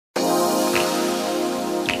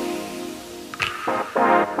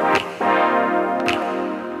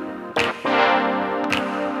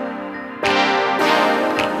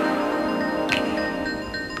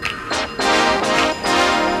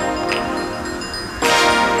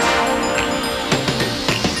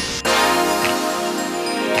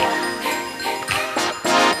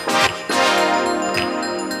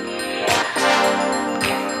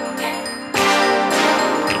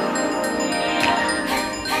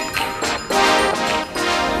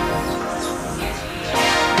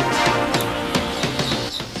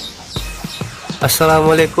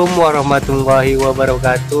Assalamualaikum warahmatullahi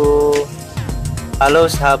wabarakatuh. Halo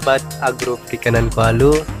sahabat Agro Perikanan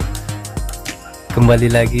Kualuh, kembali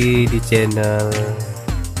lagi di channel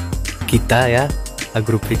kita ya,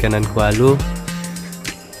 Agro Perikanan Kualuh.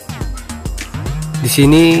 Di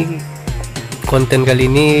sini konten kali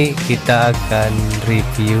ini kita akan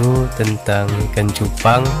review tentang ikan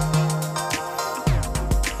cupang,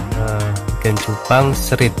 ikan cupang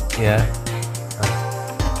serit ya.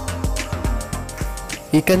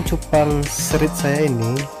 Ikan cupang serit saya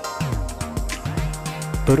ini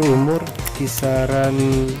berumur kisaran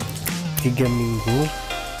 3 minggu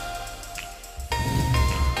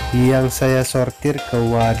yang saya sortir ke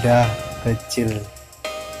wadah kecil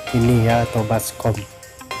ini ya, atau baskom.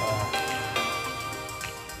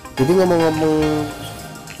 Jadi ngomong-ngomong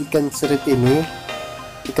ikan serit ini,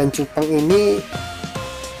 ikan cupang ini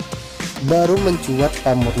baru mencuat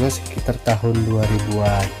pamornya sekitar tahun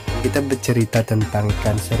 2000-an. Kita bercerita tentang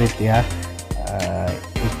ikan serit ya,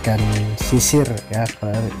 ikan sisir ya,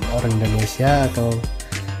 orang Indonesia atau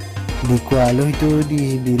di Kualuh itu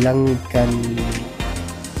dibilang ikan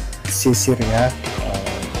sisir ya,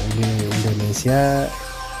 di Indonesia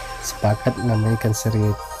sepakat namanya ikan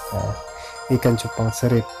serit, ikan cupang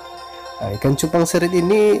serit. Ikan cupang serit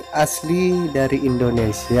ini asli dari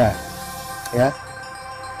Indonesia ya,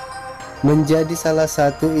 menjadi salah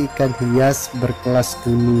satu ikan hias berkelas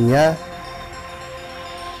dunia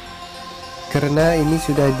karena ini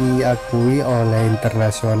sudah diakui oleh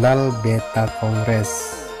internasional beta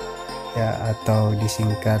kongres ya, atau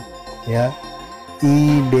disingkat ya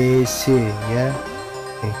IBC ya,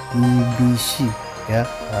 IBC ya.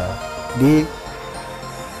 Di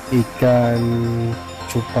ikan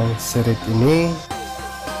cupang serit ini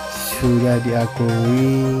sudah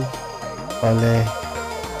diakui oleh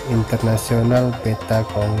internasional beta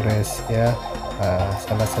kongres ya,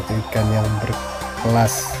 salah satu ikan yang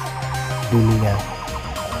berkelas dunia.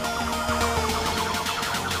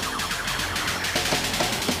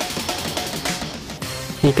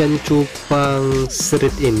 Ikan cupang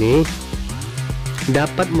serit ini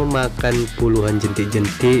dapat memakan puluhan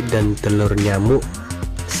jentik-jentik dan telur nyamuk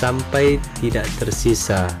sampai tidak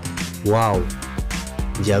tersisa. Wow,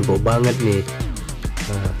 jago banget nih.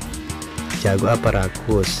 Jago apa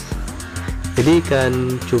rakus. Jadi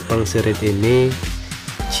ikan cupang serit ini,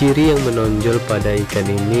 ciri yang menonjol pada ikan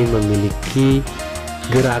ini memiliki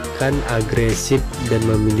gerakan agresif dan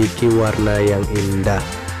memiliki warna yang indah.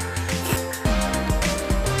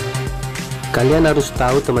 Kalian harus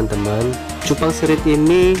tahu teman-teman, cupang serit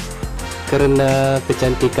ini karena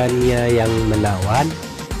kecantikannya yang menawan,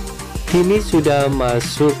 kini sudah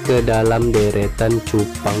masuk ke dalam deretan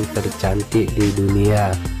cupang tercantik di dunia.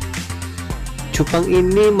 Cupang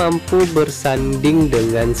ini mampu bersanding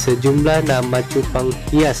dengan sejumlah nama cupang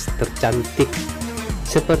hias tercantik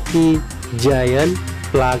seperti giant,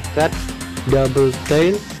 plakat, double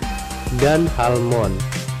tail, dan halmon.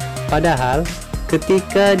 Padahal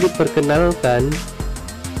ketika diperkenalkan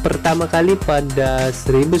pertama kali pada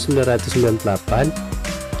 1998,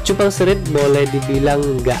 cupang serit boleh dibilang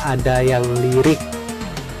gak ada yang lirik.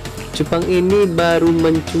 Cupang ini baru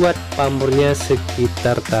mencuat pamornya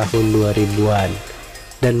sekitar tahun 2000-an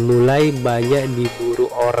dan mulai banyak diburu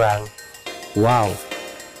orang. Wow,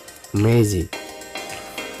 amazing.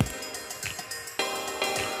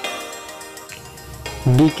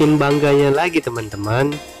 Bikin bangganya lagi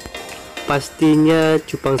teman-teman, pastinya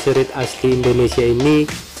cupang serit asli Indonesia ini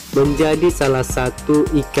menjadi salah satu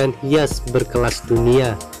ikan hias berkelas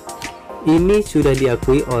dunia. Ini sudah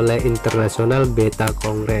diakui oleh internasional beta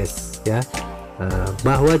kongres ya,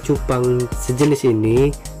 bahwa cupang sejenis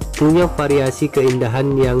ini punya variasi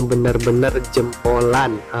keindahan yang benar-benar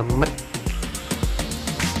jempolan amat.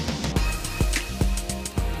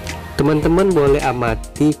 Teman-teman boleh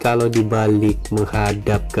amati kalau dibalik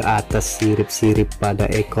menghadap ke atas sirip-sirip pada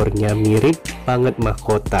ekornya mirip banget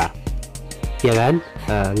mahkota ya kan.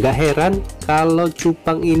 Nggak heran kalau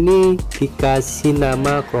cupang ini dikasih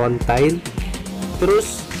nama frontail,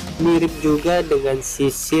 terus mirip juga dengan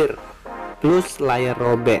sisir plus layar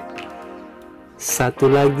robek.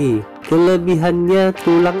 Satu lagi kelebihannya,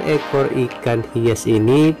 tulang ekor ikan hias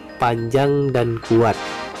ini panjang dan kuat,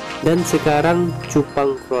 dan sekarang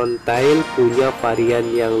cupang frontail punya varian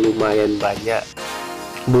yang lumayan banyak,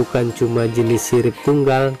 bukan cuma jenis sirip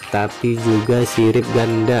tunggal tapi juga sirip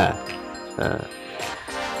ganda.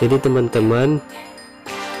 Jadi teman-teman,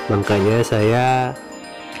 makanya saya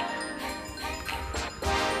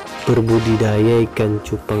berbudidaya ikan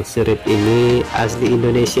cupang serit ini asli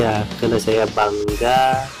Indonesia karena saya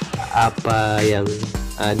bangga apa yang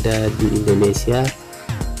ada di Indonesia.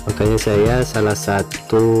 Makanya saya salah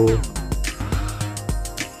satu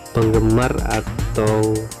penggemar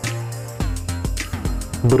atau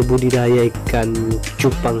berbudidaya ikan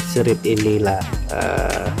cupang serit inilah,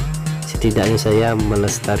 setidaknya saya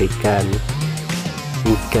melestarikan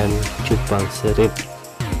ikan cupang serit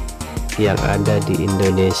yang ada di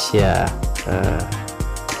Indonesia.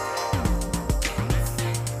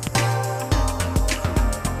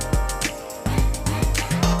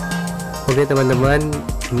 Oke teman-teman,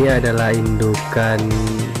 ini adalah indukan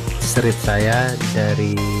serit saya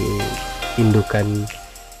dari indukan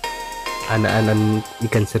anak-anak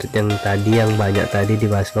ikan serit yang tadi, yang banyak tadi di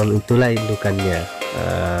baskom, itulah indukannya.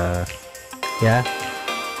 Ya,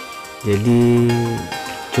 jadi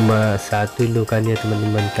cuma satu indukannya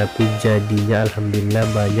teman-teman, tapi jadinya alhamdulillah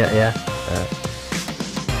banyak ya.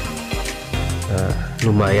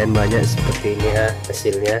 Lumayan banyak seperti ini ya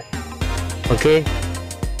hasilnya. Oke,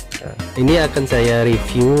 ini akan saya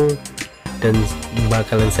review dan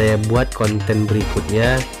bakalan saya buat konten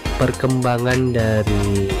berikutnya perkembangan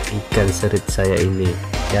dari ikan serit saya ini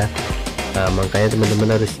ya. Makanya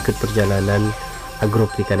teman-teman harus ikut perjalanan agro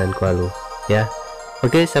perikanan Kualuh ya.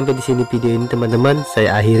 Oke, sampai di sini video ini teman-teman,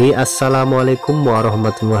 saya akhiri. Assalamualaikum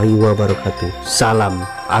warahmatullahi wabarakatuh. Salam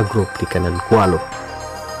agro perikanan Kualuh.